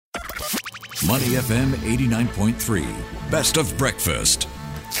Money FM 89.3, best of breakfast.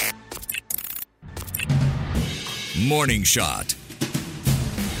 Morning Shot.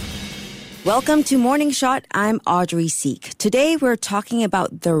 Welcome to Morning Shot. I'm Audrey Seek. Today we're talking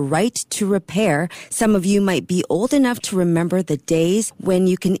about the right to repair. Some of you might be old enough to remember the days when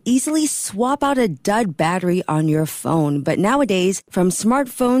you can easily swap out a dud battery on your phone. But nowadays, from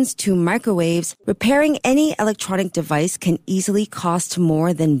smartphones to microwaves, repairing any electronic device can easily cost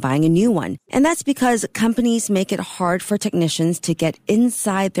more than buying a new one. And that's because companies make it hard for technicians to get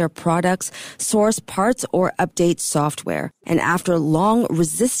inside their products, source parts, or update software. And after long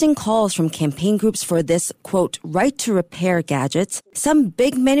resisting calls from campaign groups for this, quote, right to repair gadgets, some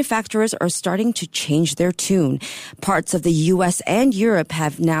big manufacturers are starting to change their tune. Parts of the U.S. and Europe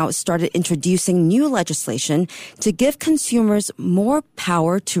have now started introducing new legislation to give consumers more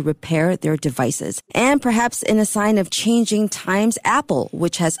power to repair their devices. And perhaps in a sign of changing times, Apple,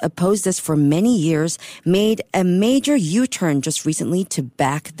 which has opposed this for many years, made a major U-turn just recently to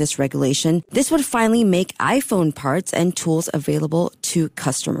back this regulation. This would finally make iPhone parts and tools available to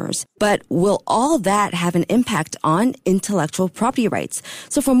customers. But will all that have an impact on intellectual property rights?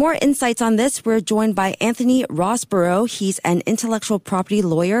 So for more insights on this, we're joined by Anthony Rossborough. He's an intellectual property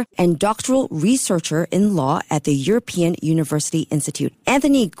lawyer and doctoral researcher in law at the European University Institute.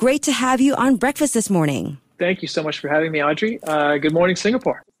 Anthony, great to have you on Breakfast this morning. Thank you so much for having me, Audrey. Good morning,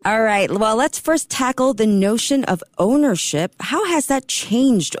 Singapore. All right. Well, let's first tackle the notion of ownership. How has that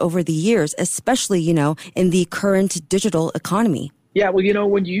changed over the years, especially, in the current digital economy? Yeah, well,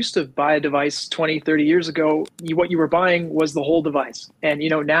 when you used to buy a device 20, 30 years ago, what you were buying was the whole device. And,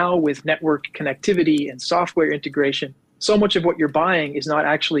 now with network connectivity and software integration, so much of what you're buying is not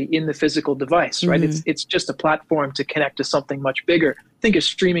actually in the physical device, right? Mm-hmm. It's just a platform to connect to something much bigger. Think of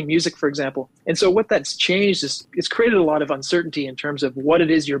streaming music, for example. And so what that's changed is it's created a lot of uncertainty in terms of what it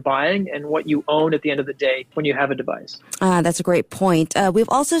is you're buying and what you own at the end of the day when you have a device. That's a great point. We've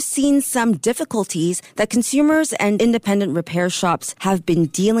also seen some difficulties that consumers and independent repair shops have been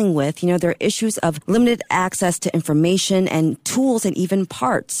dealing with. There are issues of limited access to information and tools and even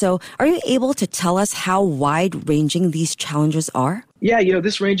parts. So are you able to tell us how wide-ranging these challenges are? Yeah,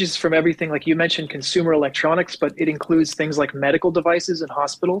 this ranges from everything, like you mentioned, consumer electronics, but it includes things like medical devices in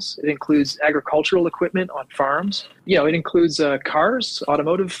hospitals. It includes agricultural equipment on farms. It includes cars.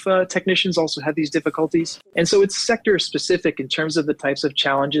 Automotive technicians also have these difficulties. And so it's sector specific in terms of the types of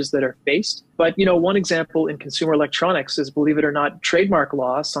challenges that are faced. But, one example in consumer electronics is, believe it or not, trademark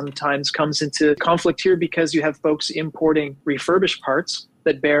law sometimes comes into conflict here because you have folks importing refurbished parts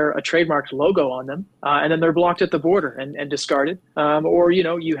that bear a trademarked logo on them, and then they're blocked at the border and discarded. Or,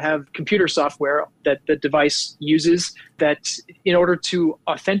 you have computer software that the device uses that in order to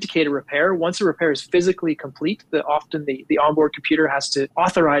authenticate a repair, once a repair is physically complete, often the onboard computer has to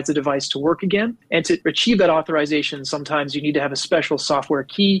authorize the device to work again. And to achieve that authorization, sometimes you need to have a special software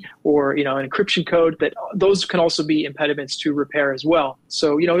key or, an encryption code. That those can also be impediments to repair as well.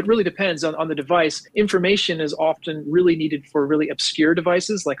 So, it really depends on the device. Information is often really needed for really obscure devices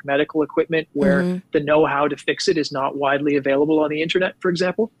like medical equipment where the know-how to fix it is not widely available on the internet, for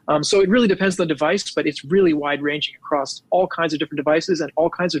example. So it really depends on the device, but it's really wide-ranging across all kinds of different devices and all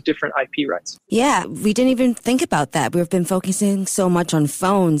kinds of different IP rights. Yeah, we didn't even think about that. We've been focusing so much on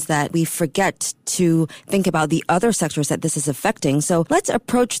phones that we forget to think about the other sectors that this is affecting. So let's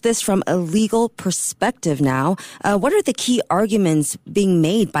approach this from a legal perspective now. What are the key arguments being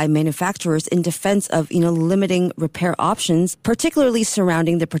made by manufacturers in defense of, limiting repair options, particularly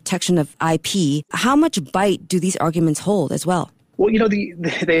surrounding the protection of IP? How much bite do these arguments hold as well? Well,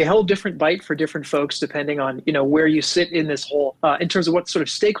 they hold different bite for different folks depending on, where you sit in this whole, in terms of what sort of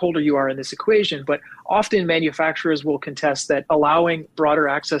stakeholder you are in this equation. But often manufacturers will contest that allowing broader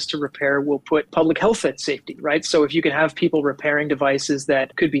access to repair will put public health at safety, right? So if you can have people repairing devices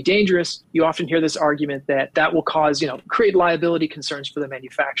that could be dangerous, you often hear this argument that will cause, create liability concerns for the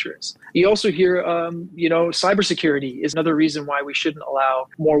manufacturers. You also hear, cybersecurity is another reason why we shouldn't allow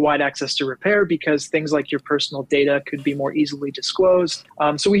more wide access to repair, because things like your personal data could be more easily disclosed.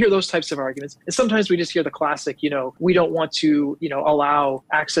 So we hear those types of arguments. And sometimes we just hear the classic, we don't want to, allow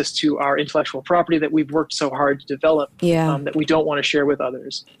access to our intellectual property that we've worked so hard to develop, that we don't want to share with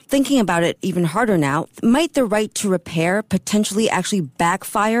others. Thinking about it even harder now, might the right to repair potentially actually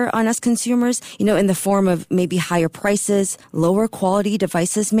backfire on us consumers, in the form of maybe higher prices, lower quality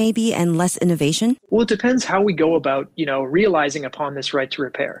devices maybe, and less innovation? Well, it depends how we go about, realizing upon this right to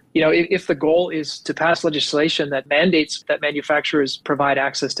repair. If the goal is to pass legislation that mandates that manufacturers manufacturers provide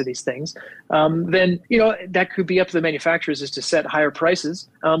access to these things, then, that could be up to the manufacturers is to set higher prices.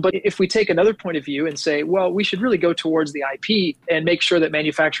 But if we take another point of view and say, well, we should really go towards the IP and make sure that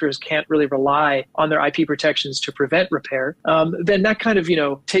manufacturers can't really rely on their IP protections to prevent repair, then that kind of,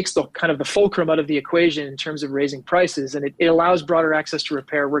 takes the fulcrum out of the equation in terms of raising prices. And it allows broader access to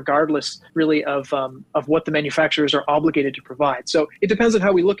repair regardless really of what the manufacturers are obligated to provide. So it depends on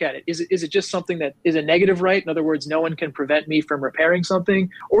how we look at it. Is it just something that is a negative right? In other words, no one can prevent me from repairing something?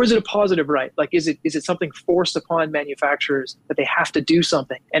 Or is it a positive right? Like, is it something forced upon manufacturers that they have to do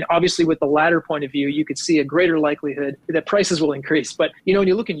something? And obviously with the latter point of view, you could see a greater likelihood that prices will increase. But, when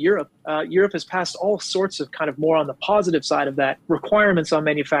you look in Europe, Europe has passed all sorts of kind of more on the positive side of that requirements on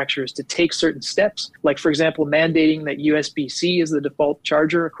manufacturers to take certain steps. Like, for example, mandating that USB-C is the default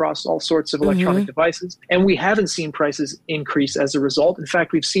charger across all sorts of electronic devices. And we haven't seen prices increase as a result. In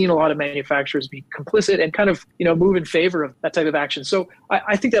fact, we've seen a lot of manufacturers be complicit and kind of, move in favor of that type of action. So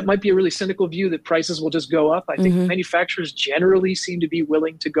I think that might be a really cynical view that prices will just go up. I think manufacturers generally seem to be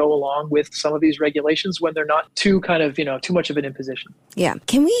willing to go along with some of these regulations when they're not too kind of, too much of an imposition. Yeah.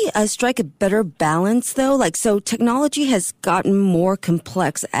 Can we strike a better balance though? So technology has gotten more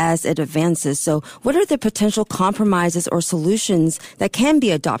complex as it advances. So what are the potential compromises or solutions that can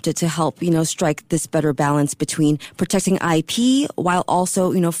be adopted to help, strike this better balance between protecting IP while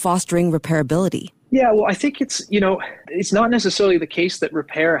also, fostering repairability? Yeah, well, I think it's not necessarily the case that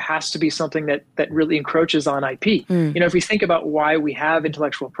repair has to be something that really encroaches on IP. If we think about why we have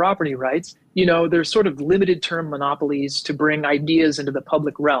intellectual property rights, there's sort of limited term monopolies to bring ideas into the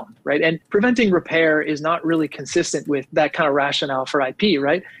public realm, right? And preventing repair is not really consistent with that kind of rationale for IP,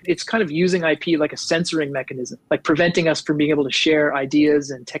 right? It's kind of using IP like a censoring mechanism, like preventing us from being able to share ideas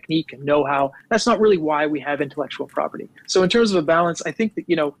and technique and know-how. That's not really why we have intellectual property. So in terms of a balance, I think that,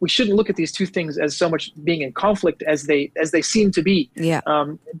 we shouldn't look at these two things as so much being in conflict as they seem to be. Yeah.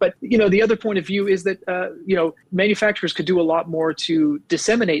 But, the other point of view is that, manufacturers could do a lot more to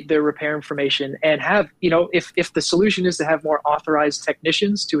disseminate their repair information and have, if the solution is to have more authorized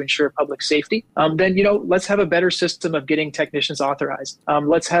technicians to ensure public safety, then, let's have a better system of getting technicians authorized.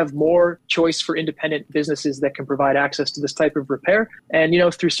 Let's have more choice for independent businesses that can provide access to this type of repair. And,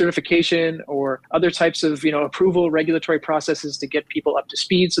 through certification or other types of, approval, regulatory processes to get people up to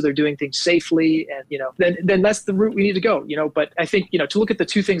speed so they're doing things safely. And, then that's the route we need to go, But I think, to look at the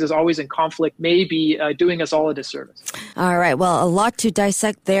two things as always in conflict may be doing us all a disservice. All right. Well, a lot to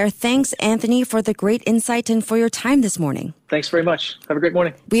dissect there. Thanks, Anthony, for the great insight and for your time this morning. Thanks very much. Have a great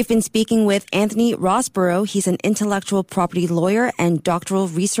morning. We've been speaking with Anthony Rossborough. He's an intellectual property lawyer and doctoral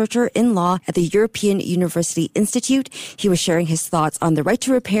researcher in law at the European University Institute. He was sharing his thoughts on the right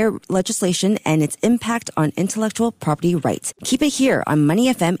to repair legislation and its impact on intellectual property rights. Keep it here on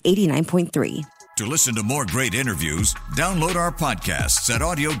Money FM 89.3. To listen to more great interviews, download our podcasts at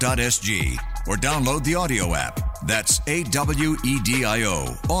audio.sg or download the audio app. That's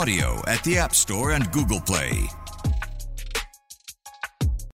AWEDIO, audio at the App Store and Google Play.